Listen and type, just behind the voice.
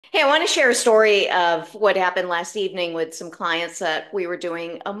Hey, I want to share a story of what happened last evening with some clients that we were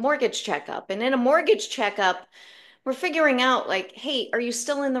doing a mortgage checkup. And in a mortgage checkup, we're figuring out like, hey, are you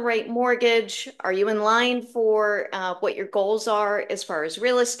still in the right mortgage? Are you in line for what your goals are as far as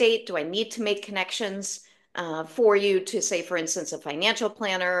real estate? Do I need to make connections for you to say, for instance, a financial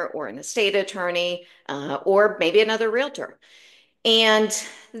planner or an estate attorney or maybe another realtor? And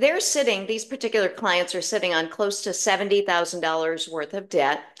these particular clients are sitting on close to $70,000 worth of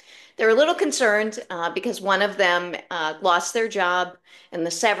debt. They're a little concerned because one of them lost their job and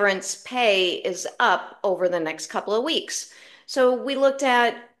the severance pay is up over the next couple of weeks. So we looked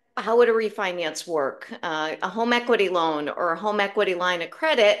at how would a refinance work, a home equity loan or a home equity line of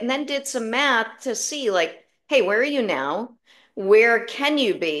credit, and then did some math to see like, hey, where are you now? Where can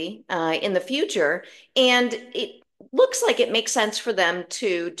you be in the future? And it looks like it makes sense for them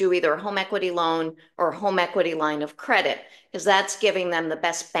to do either a home equity loan or a home equity line of credit because that's giving them the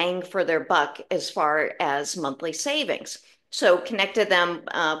best bang for their buck as far as monthly savings. So connected them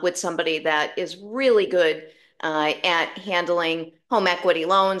with somebody that is really good at handling home equity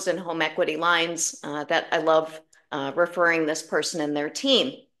loans and home equity lines that I love referring this person and their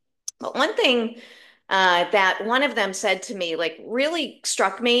team. But one thing that one of them said to me, like, really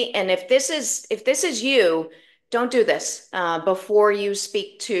struck me. And if this is you, don't do this before you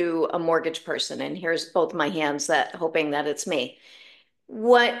speak to a mortgage person. And here's both my hands that hoping that it's me.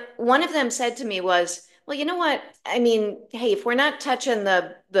 What one of them said to me was, well, you know what? I mean, hey, if we're not touching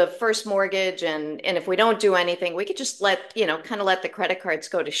the first mortgage and if we don't do anything, we could just kind of let the credit cards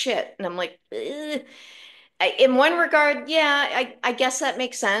go to shit. And I'm like, "Ugh." In one regard, yeah, I guess that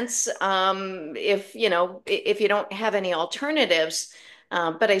makes sense. If you don't have any alternatives.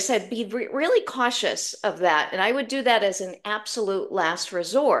 But I said, be really cautious of that. And I would do that as an absolute last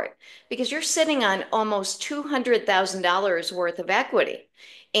resort because you're sitting on almost $200,000 worth of equity.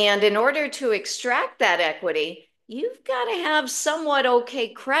 And in order to extract that equity, you've got to have somewhat okay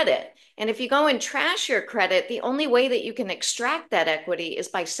credit. And if you go and trash your credit, the only way that you can extract that equity is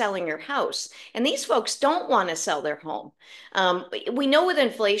by selling your house. And these folks don't want to sell their home. We know with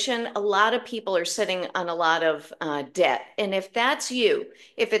inflation, a lot of people are sitting on a lot of debt. And if that's you,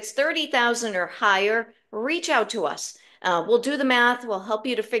 if it's 30,000 or higher, reach out to us. We'll do the math. We'll help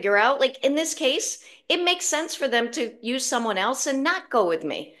you to figure out. Like in this case, it makes sense for them to use someone else and not go with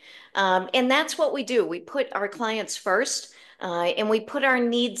me. And that's what we do. We put our clients first, and we put our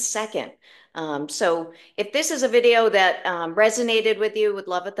needs second. So if this is a video that resonated with you, would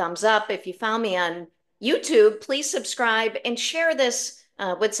love a thumbs up. If you found me on YouTube, please subscribe and share this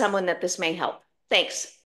with someone that this may help. Thanks.